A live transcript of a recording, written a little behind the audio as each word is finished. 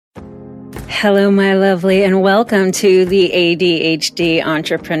Hello, my lovely, and welcome to the ADHD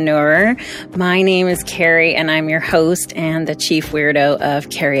Entrepreneur. My name is Carrie, and I'm your host and the chief weirdo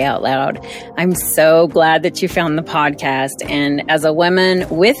of Carrie Out Loud. I'm so glad that you found the podcast. And as a woman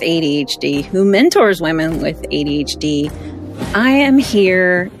with ADHD who mentors women with ADHD, I am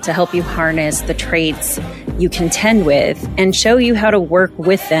here to help you harness the traits you contend with and show you how to work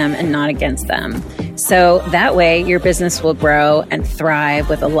with them and not against them. So that way your business will grow and thrive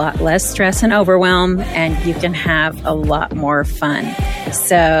with a lot less stress and overwhelm, and you can have a lot more fun.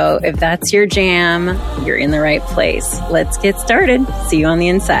 So if that's your jam, you're in the right place. Let's get started. See you on the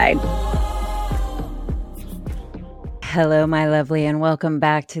inside. Hello, my lovely, and welcome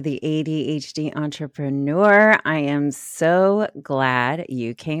back to the ADHD Entrepreneur. I am so glad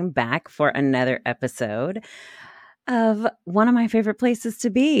you came back for another episode of one of my favorite places to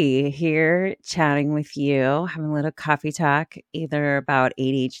be, here chatting with you, having a little coffee talk, either about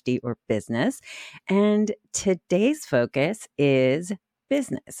ADHD or business. And today's focus is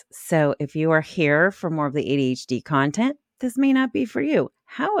business. So if you are here for more of the ADHD content, this may not be for you.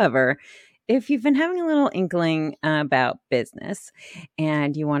 However, if you've been having a little inkling about business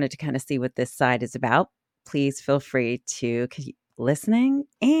and you wanted to kind of see what this side is about, please feel free to keep listening.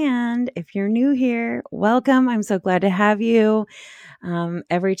 And if you're new here, welcome. I'm so glad to have you.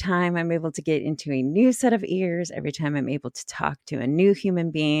 Every time I'm able to get into a new set of ears, every time I'm able to talk to a new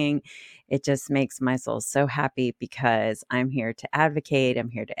human being, it just makes my soul so happy, because I'm here to advocate, I'm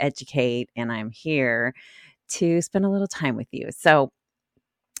here to educate, and I'm here to spend a little time with you. So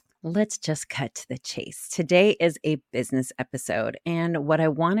let's just cut to the chase. Today is a business episode, and what I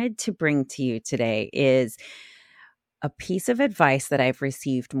wanted to bring to you today is a piece of advice that I've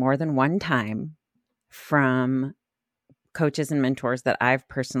received more than one time from coaches and mentors that I've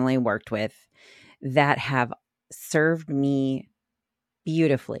personally worked with that have served me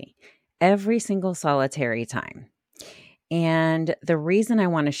beautifully every single solitary time. And the reason I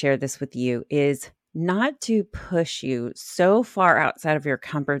want to share this with you is not to push you so far outside of your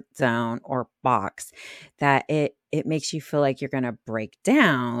comfort zone or box that it makes you feel like you're going to break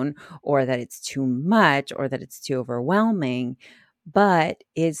down, or that it's too much, or that it's too overwhelming, but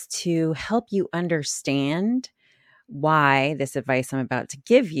is to help you understand why this advice I'm about to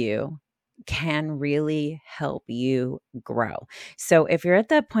give you can really help you grow. So if you're at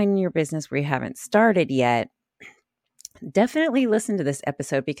that point in your business where you haven't started yet, definitely listen to this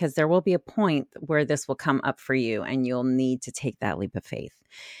episode, because there will be a point where this will come up for you and you'll need to take that leap of faith.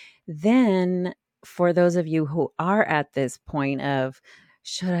 Then for those of you who are at this point of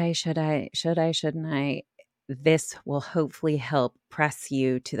shouldn't I, this will hopefully help press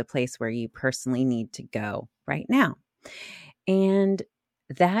you to the place where you personally need to go right now. And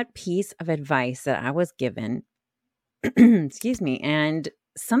that piece of advice that I was given, excuse me, and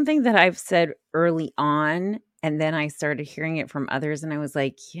something that I've said early on, and then I started hearing it from others, and I was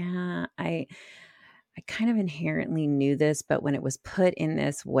like, yeah, I kind of inherently knew this, but when it was put in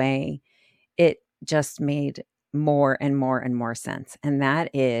this way, it just made more and more and more sense. And that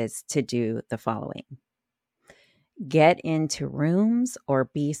is to do the following: get into rooms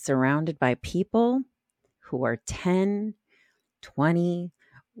or be surrounded by people who are 10, 20,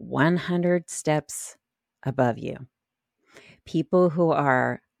 100 steps above you. People who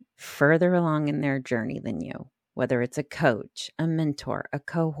are further along in their journey than you, whether it's a coach, a mentor, a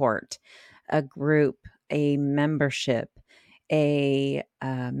cohort, a group, a membership, a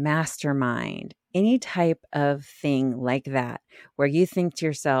mastermind, any type of thing like that, where you think to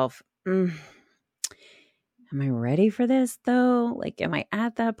yourself, am I ready for this though? Like, am I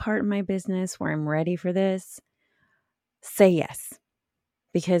at that part in my business where I'm ready for this? Say yes.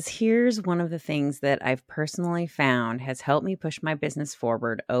 Because here's one of the things that I've personally found has helped me push my business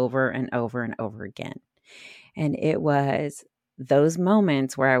forward over and over and over again. And it was those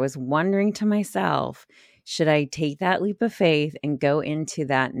moments where I was wondering to myself, should I take that leap of faith and go into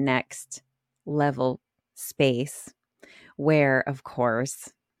that next level space where, of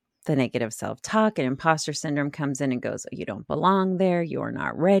course, the negative self-talk and imposter syndrome comes in and goes, you don't belong there. You're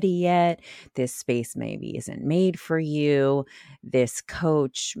not ready yet. This space maybe isn't made for you. This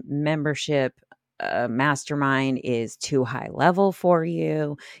coach membership mastermind is too high level for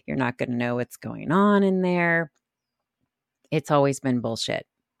you. You're not going to know what's going on in there. It's always been bullshit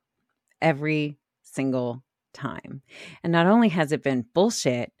every single time. And not only has it been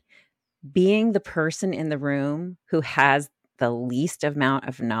bullshit, being the person in the room who has the least amount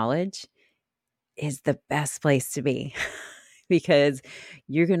of knowledge is the best place to be, because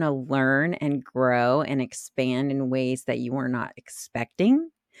you're going to learn and grow and expand in ways that you were not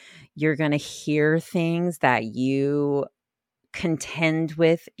expecting. You're going to hear things that you contend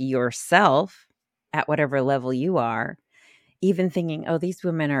with yourself at whatever level you are, even thinking, oh, these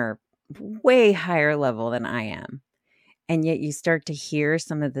women are way higher level than I am. And yet you start to hear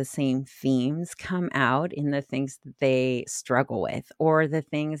some of the same themes come out in the things that they struggle with, or the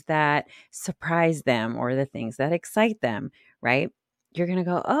things that surprise them, or the things that excite them, right? You're going to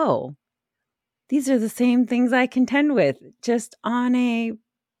go, oh, these are the same things I contend with, just on a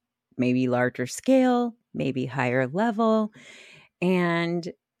maybe larger scale, maybe higher level.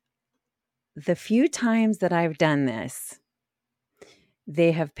 And the few times that I've done this,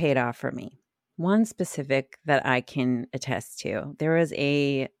 they have paid off for me. One specific that I can attest to, there was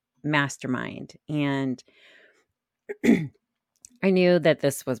a mastermind, and I knew that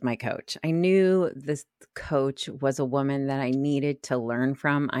this was my coach. I knew this coach was a woman that I needed to learn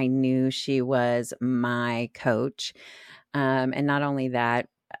from. I knew she was my coach. And not only that,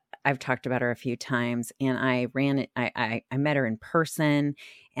 I've talked about her a few times, and I met her in person,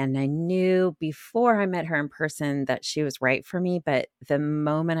 and I knew before I met her in person that she was right for me. But the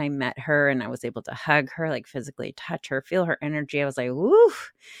moment I met her and I was able to hug her, like physically touch her, feel her energy, I was like, woo,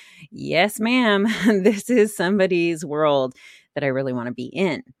 yes, ma'am. This is somebody's world that I really want to be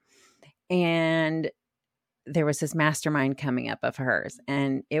in. And there was this mastermind coming up of hers,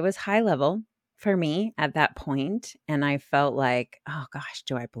 and it was high level for me at that point. And I felt like, oh gosh,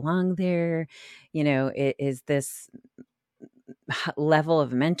 do I belong there? Is this level of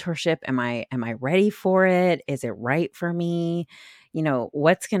mentorship, am I ready for it? Is it right for me?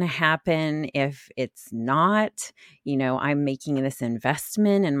 What's going to happen if it's not? I'm making this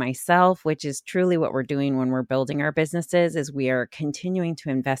investment in myself, which is truly what we're doing when we're building our businesses, is we are continuing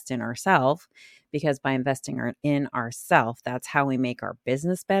to invest in ourselves, because by investing in ourselves, that's how we make our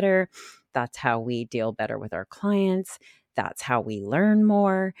business better. That's how we deal better with our clients. That's how we learn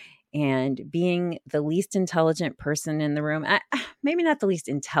more. And being the least intelligent person in the room, maybe not the least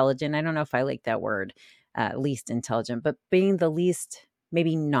intelligent, I don't know if I like that word, least intelligent, but being the least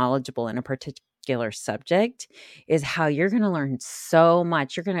maybe knowledgeable in a particular subject is how you're going to learn so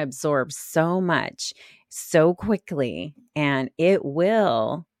much. You're going to absorb so much so quickly, and it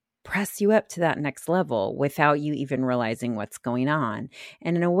will press you up to that next level without you even realizing what's going on.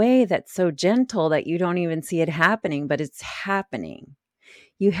 And in a way that's so gentle that you don't even see it happening, but it's happening.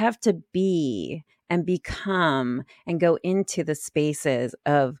 You have to be and become and go into the spaces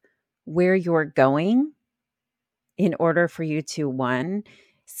of where you're going in order for you to, one,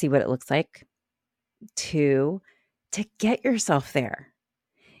 see what it looks like, two, to get yourself there.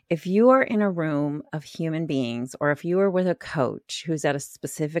 If you are in a room of human beings, or if you are with a coach who's at a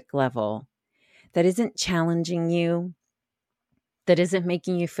specific level that isn't challenging you, that isn't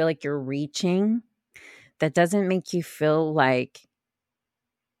making you feel like you're reaching, that doesn't make you feel like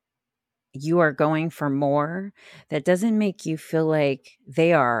you are going for more, that doesn't make you feel like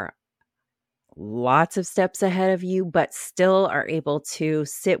they are lots of steps ahead of you, but still are able to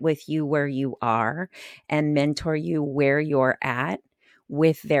sit with you where you are and mentor you where you're at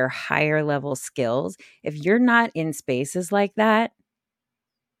with their higher level skills. If you're not in spaces like that,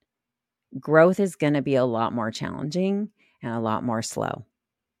 growth is going to be a lot more challenging and a lot more slow.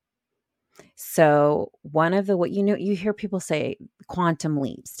 So you hear people say quantum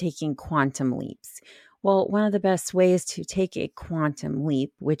leaps, taking quantum leaps. Well, one of the best ways to take a quantum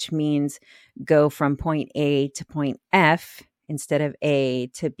leap, which means go from point A to point F instead of A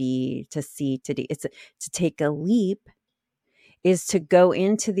to B to C to D, to take a leap, is to go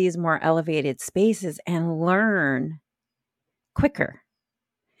into these more elevated spaces and learn quicker.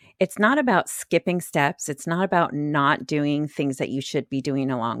 It's not about skipping steps. It's not about not doing things that you should be doing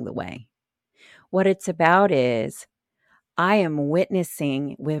along the way. What it's about is, I am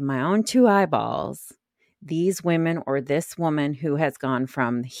witnessing with my own two eyeballs these women, or this woman who has gone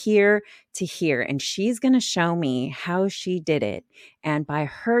from here to here, and she's going to show me how she did it. And by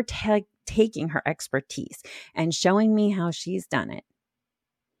her taking her expertise and showing me how she's done it,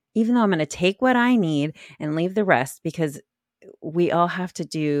 even though I'm going to take what I need and leave the rest, because we all have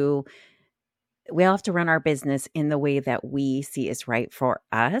to run our business in the way that we see is right for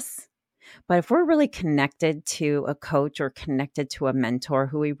us. But if we're really connected to a coach or connected to a mentor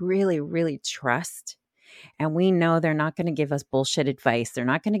who we really, really trust, and we know they're not going to give us bullshit advice, they're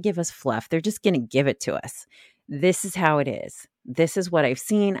not going to give us fluff, they're just going to give it to us. This is how it is. This is what I've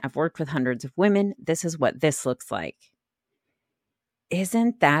seen. I've worked with hundreds of women. This is what this looks like.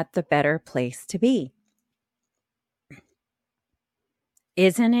 Isn't that the better place to be?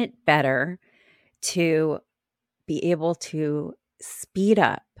 Isn't it better to be able to speed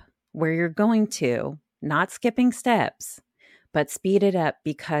up where you're going to, not skipping steps, but speed it up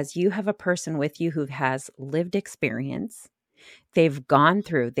because you have a person with you who has lived experience, They've gone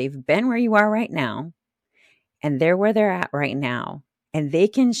through, they've been where you are right now, and they're where they're at right now. And they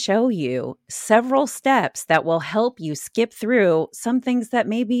can show you several steps that will help you skip through some things that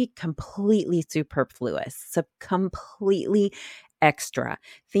may be completely superfluous, so completely extra,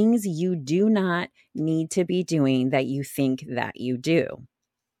 things you do not need to be doing that you think that you do.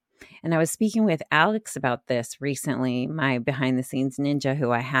 And I was speaking with Alex about this recently, my behind the scenes ninja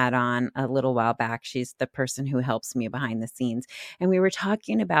who I had on a little while back. She's the person who helps me behind the scenes. And we were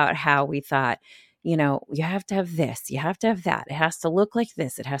talking about how we thought, you have to have this, you have to have that. It has to look like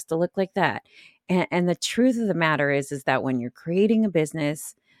this. It has to look like that. And the truth of the matter is that when you're creating a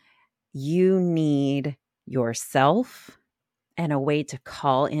business, you need yourself and a way to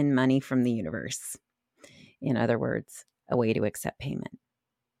call in money from the universe. In other words, a way to accept payment.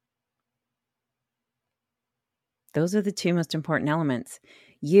 Those are the two most important elements.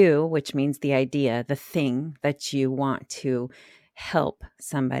 You, which means the idea, the thing that you want to help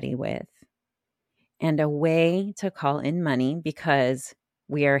somebody with, and a way to call in money, because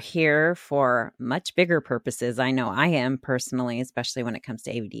we are here for much bigger purposes. I know I am personally, especially when it comes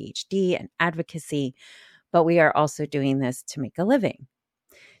to ADHD and advocacy, but we are also doing this to make a living.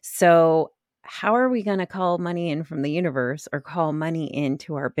 So how are we going to call money in from the universe or call money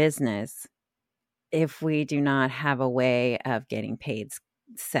into our business if we do not have a way of getting paid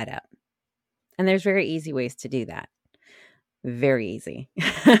set up? And there's very easy ways to do that. Very easy.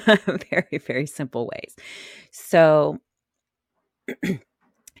 Very, very simple ways. So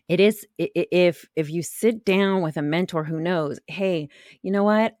it is, if you sit down with a mentor who knows, hey, you know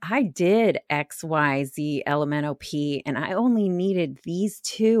what? I did X, Y, Z, LMNOP, and I only needed these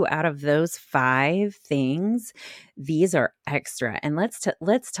 2 out of those 5 things. These are extra. And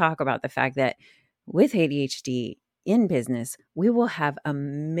let's talk about the fact that with ADHD in business, we will have a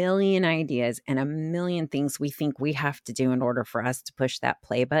million ideas and a million things we think we have to do in order for us to push that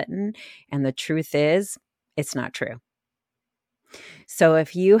play button. And the truth is, it's not true. So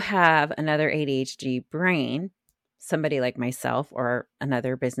if you have another ADHD brain, somebody like myself or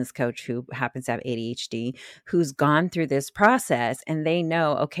another business coach who happens to have ADHD, who's gone through this process and they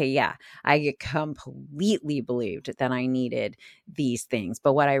know, okay, yeah, I completely believed that I needed these things.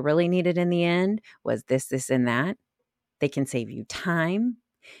 But what I really needed in the end was this, this, and that. They can save you time.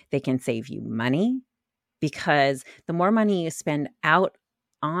 They can save you money, because the more money you spend out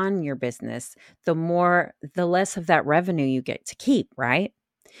on your business, the less of that revenue you get to keep, right?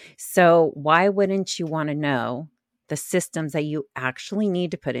 So why wouldn't you want to know the systems that you actually need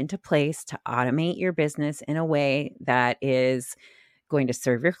to put into place to automate your business in a way that is going to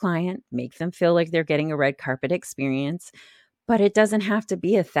serve your client, make them feel like they're getting a red carpet experience, but it doesn't have to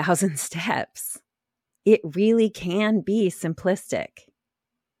be 1,000 steps. It really can be simplistic.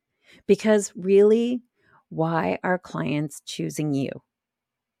 Because really, why are clients choosing you?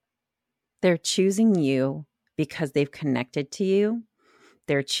 They're choosing you because they've connected to you.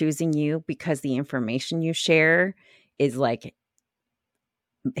 They're choosing you because the information you share is like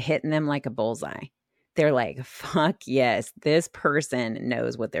hitting them like a bullseye. They're like, fuck yes, this person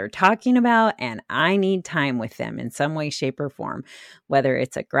knows what they're talking about, and I need time with them in some way, shape, or form. Whether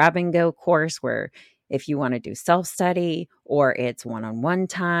it's a grab and go course where if you want to do self-study, or it's one-on-one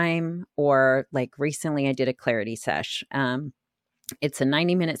time, or like recently I did a clarity sesh. It's a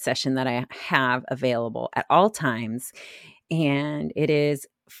 90-minute session that I have available at all times. And it is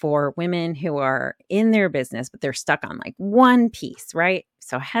for women who are in their business, but they're stuck on like one piece, right?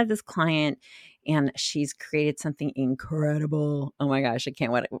 So I had this client and she's created something incredible. Oh my gosh, I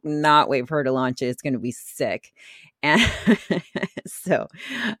can't not wait for her to launch it. It's going to be sick. And so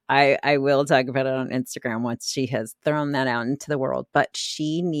I will talk about it on Instagram once she has thrown that out into the world. But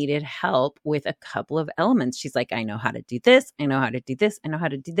she needed help with a couple of elements. She's like, I know how to do this. I know how to do this. I know how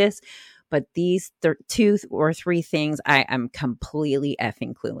to do this. But these 2 or 3 things, I am completely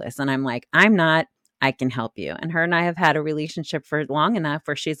effing clueless. And I'm like, I'm not. I can help you. And her and I have had a relationship for long enough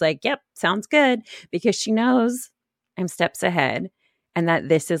where she's like, yep, sounds good, because she knows I'm steps ahead and that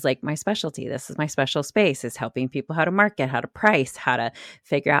this is like my specialty. This is my special space, is helping people how to market, how to price, how to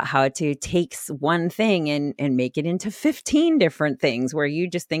figure out how to take one thing and make it into 15 different things, where you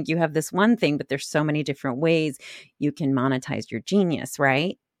just think you have this one thing, but there's so many different ways you can monetize your genius,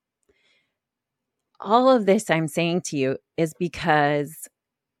 right? All of this I'm saying to you is because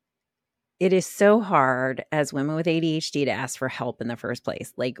it is so hard as women with ADHD to ask for help in the first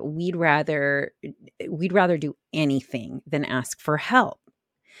place. Like we'd rather do anything than ask for help.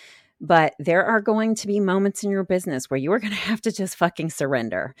 But there are going to be moments in your business where you are going to have to just fucking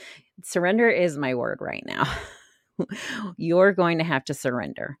surrender. Surrender is my word right now. You're going to have to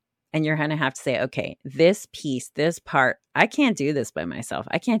surrender. And you're going to have to say, okay, this piece, this part, I can't do this by myself.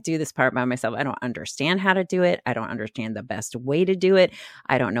 I can't do this part by myself. I don't understand how to do it. I don't understand the best way to do it.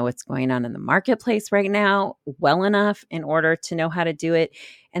 I don't know what's going on in the marketplace right now well enough in order to know how to do it.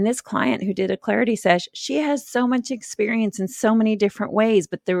 And this client who did a clarity sesh, she has so much experience in so many different ways,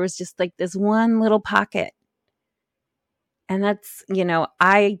 but there was just like this one little pocket. And that's,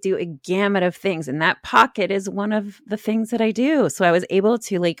 I do a gamut of things, and that pocket is one of the things that I do. So I was able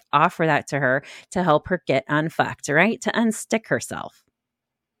to like offer that to her to help her get unfucked, right? To unstick herself.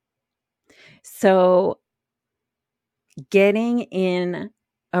 So getting in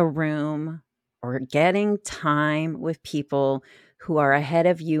a room or getting time with people who are ahead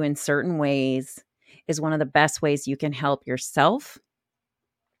of you in certain ways is one of the best ways you can help yourself.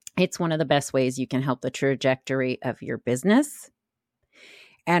 It's one of the best ways you can help the trajectory of your business.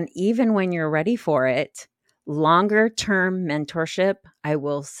 And even when you're ready for it, longer term mentorship, I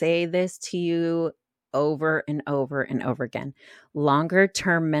will say this to you over and over and over again. Longer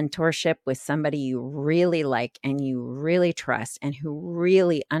term mentorship with somebody you really like and you really trust and who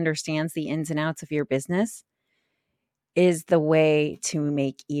really understands the ins and outs of your business is the way to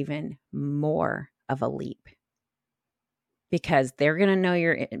make even more of a leap. Because they're going to know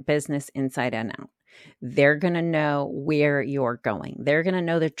your business inside and out. They're going to know where you're going. They're going to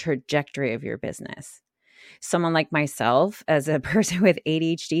know the trajectory of your business. Someone like myself, as a person with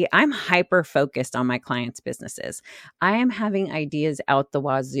ADHD, I'm hyper focused on my clients' businesses. I am having ideas out the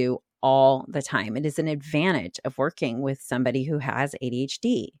wazoo all the time. It is an advantage of working with somebody who has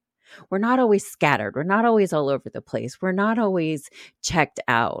ADHD. We're not always scattered. We're not always all over the place. We're not always checked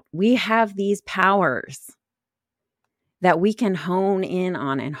out. We have these powers that we can hone in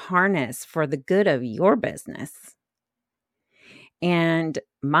on and harness for the good of your business. And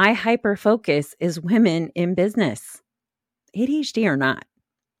my hyper focus is women in business, ADHD or not.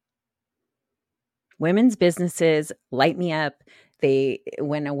 Women's businesses light me up.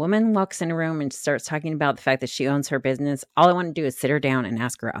 When a woman walks in a room and starts talking about the fact that she owns her business, all I want to do is sit her down and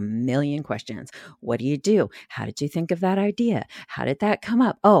ask her a million questions. What do you do? How did you think of that idea? How did that come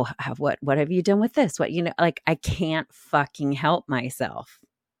up? Oh, what have you done with this? I can't fucking help myself,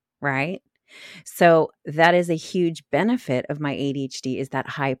 right? So that is a huge benefit of my ADHD is that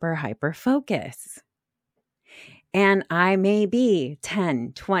hyper focus. And I may be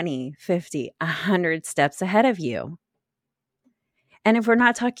 10, 20, 50, 100 steps ahead of you. And if we're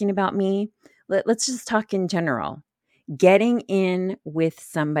not talking about me, let's just talk in general. Getting in with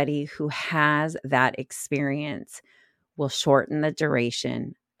somebody who has that experience will shorten the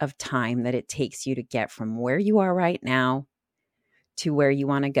duration of time that it takes you to get from where you are right now to where you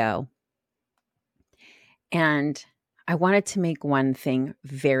want to go. And I wanted to make one thing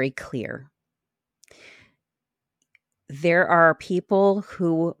very clear. There are people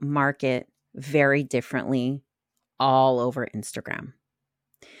who market very differently all over Instagram.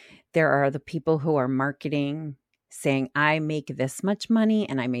 There are the people who are marketing saying, I make this much money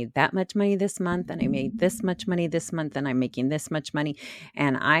and I made that much money this month and I made this much money this month and I'm making this much money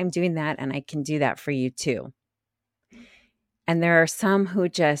and I'm doing that and I can do that for you too. And there are some who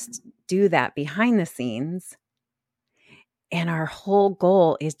just do that behind the scenes. And our whole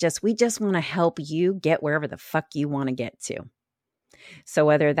goal is we just want to help you get wherever the fuck you want to get to. So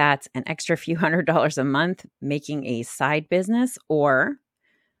whether that's an extra few $100s a month making a side business, or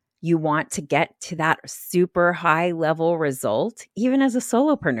you want to get to that super high level result, even as a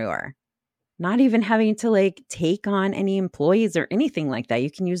solopreneur, not even having to take on any employees or anything like that.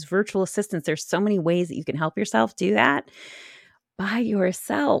 You can use virtual assistants. There's so many ways that you can help yourself do that by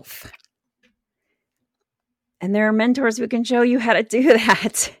yourself. And there are mentors who can show you how to do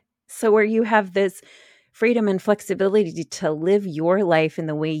that. So where you have this freedom and flexibility to live your life in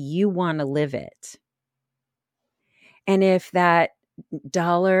the way you want to live it. And if that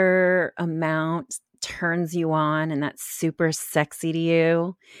dollar amount turns you on and that's super sexy to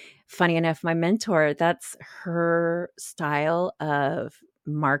you, funny enough, my mentor, that's her style of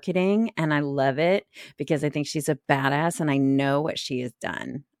marketing. And I love it because I think she's a badass and I know what she has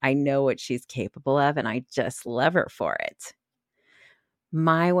done. I know what she's capable of and I just love her for it.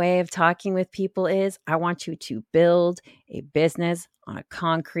 My way of talking with people is I want you to build a business on a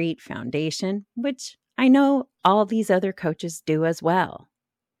concrete foundation, which I know all these other coaches do as well.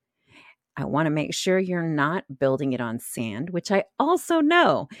 I want to make sure you're not building it on sand, which I also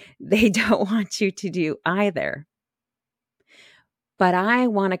know they don't want you to do either. But I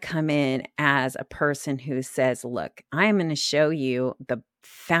want to come in as a person who says, look, I'm going to show you the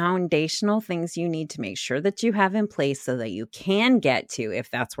foundational things you need to make sure that you have in place so that you can get to if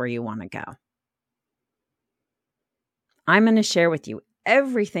that's where you want to go. I'm going to share with you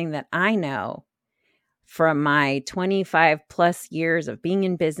everything that I know from my 25 plus years of being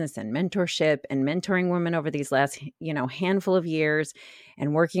in business and mentorship and mentoring women over these last, handful of years,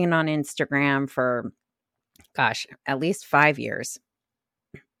 and working on Instagram for, at least 5 years,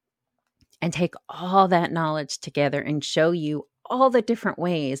 and take all that knowledge together and show you all the different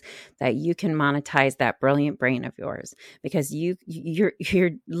ways that you can monetize that brilliant brain of yours. Because you're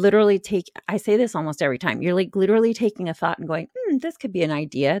literally I say this almost every time, you're like literally taking a thought and going, this could be an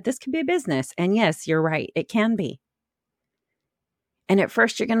idea, this could be a business. And yes, you're right, it can be. And at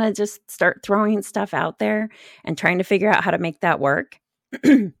first you're going to just start throwing stuff out there and trying to figure out how to make that work.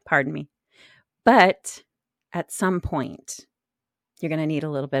 Pardon me. But at some point, you're going to need a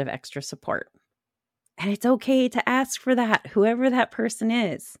little bit of extra support. And it's okay to ask for that, whoever that person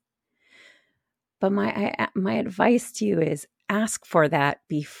is. But my advice to you is ask for that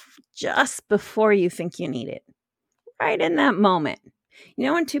just before you think you need it. Right in that moment. You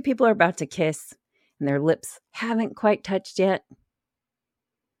know when two people are about to kiss and their lips haven't quite touched yet?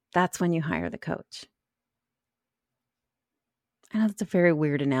 That's when you hire the coach. I know that's a very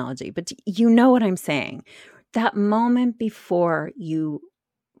weird analogy, but you know what I'm saying. That moment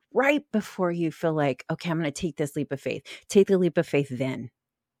right before you feel like, okay, I'm going to take this leap of faith. Take the leap of faith then.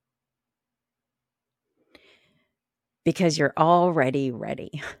 Because you're already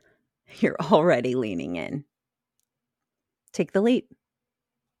ready. You're already leaning in. Take the leap.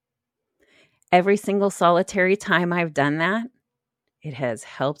 Every single solitary time I've done that, it has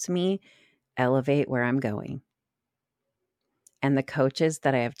helped me elevate where I'm going. And the coaches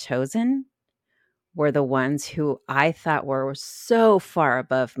that I have chosen were the ones who I thought were so far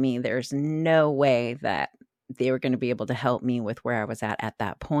above me. There's no way that they were going to be able to help me with where I was at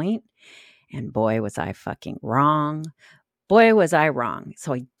that point. And boy, was I fucking wrong. Boy, was I wrong.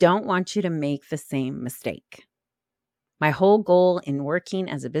 So I don't want you to make the same mistake. My whole goal in working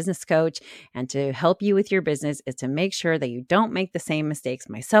as a business coach and to help you with your business is to make sure that you don't make the same mistakes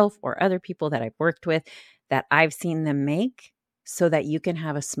myself or other people that I've worked with that I've seen them make, so that you can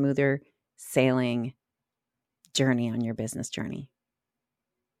have a smoother sailing journey on your business journey.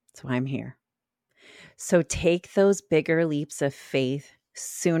 So I'm here. So take those bigger leaps of faith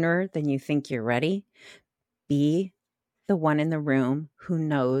sooner than you think you're ready. Be the one in the room who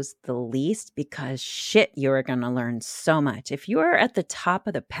knows the least, because shit, you're going to learn so much. If you are at the top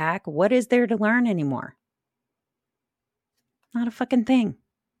of the pack, what is there to learn anymore? Not a fucking thing.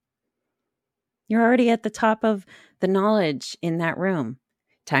 You're already at the top of the knowledge in that room.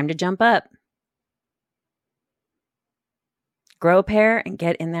 Time to jump up. Grow a pair and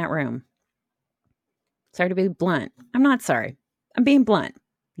get in that room. Sorry to be blunt. I'm not sorry. I'm being blunt.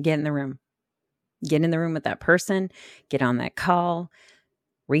 Get in the room. Get in the room with that person. Get on that call.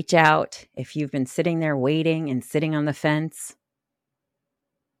 Reach out. If you've been sitting there waiting and sitting on the fence,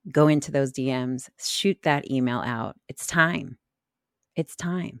 go into those DMs. Shoot that email out. It's time. It's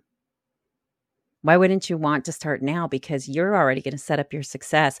time. Why wouldn't you want to start now? Because you're already going to set up your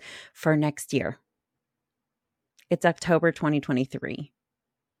success for next year. It's October 2023.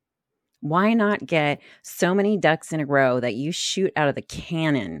 Why not get so many ducks in a row that you shoot out of the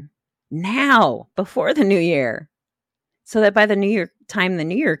cannon now, before the new year, so that by the time the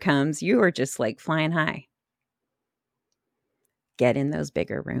new year comes, you are just like flying high? Get in those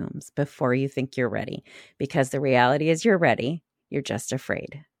bigger rooms before you think you're ready, because the reality is you're ready. You're just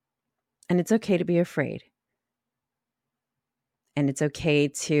afraid. And it's okay to be afraid. And it's okay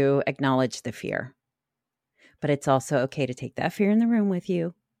to acknowledge the fear. But it's also okay to take that fear in the room with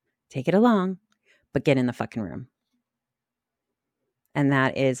you. Take it along, but get in the fucking room. And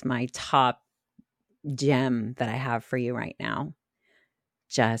that is my top gem that I have for you right now.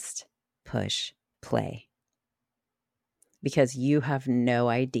 Just push play. Because you have no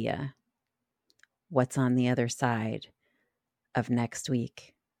idea what's on the other side of next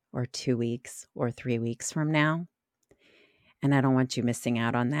week or 2 weeks or 3 weeks from now. And I don't want you missing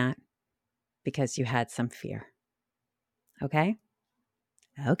out on that because you had some fear. Okay?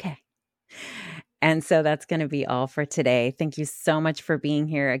 Okay. And so that's going to be all for today. Thank you so much for being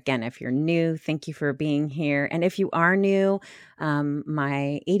here. Again, if you're new, thank you for being here. And if you are new,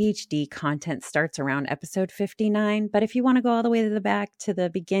 my ADHD content starts around episode 59. But if you want to go all the way to the back to the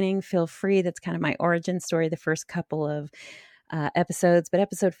beginning, feel free. That's kind of my origin story, the first couple of episodes. But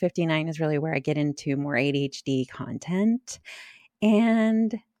episode 59 is really where I get into more ADHD content.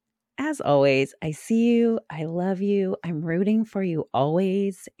 And as always, I see you. I love you. I'm rooting for you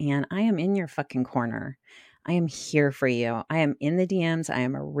always. And I am in your fucking corner. I am here for you. I am in the DMs. I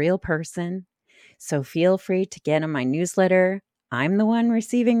am a real person. So feel free to get on my newsletter. I'm the one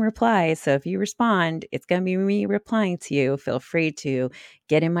receiving replies. So if you respond, it's going to be me replying to you. Feel free to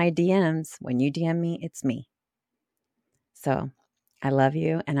get in my DMs. When you DM me, it's me. So I love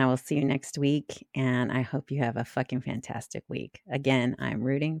you, and I will see you next week. And I hope you have a fucking fantastic week. Again, I'm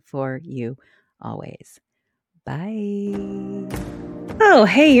rooting for you always. Bye. Oh,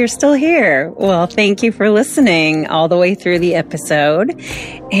 hey, you're still here. Well, thank you for listening all the way through the episode.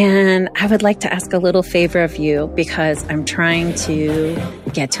 And I would like to ask a little favor of you, because I'm trying to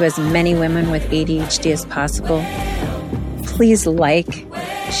get to as many women with ADHD as possible. Please like,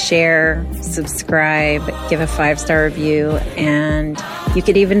 share, subscribe, give a 5-star review, and you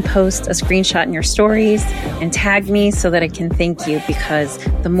could even post a screenshot in your stories and tag me so that I can thank you, because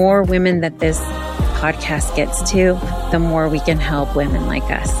the more women that this podcast gets to, the more we can help women like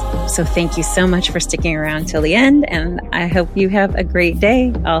us. So thank you so much for sticking around till the end, and I hope you have a great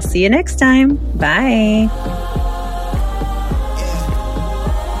day. I'll see you next time. Bye.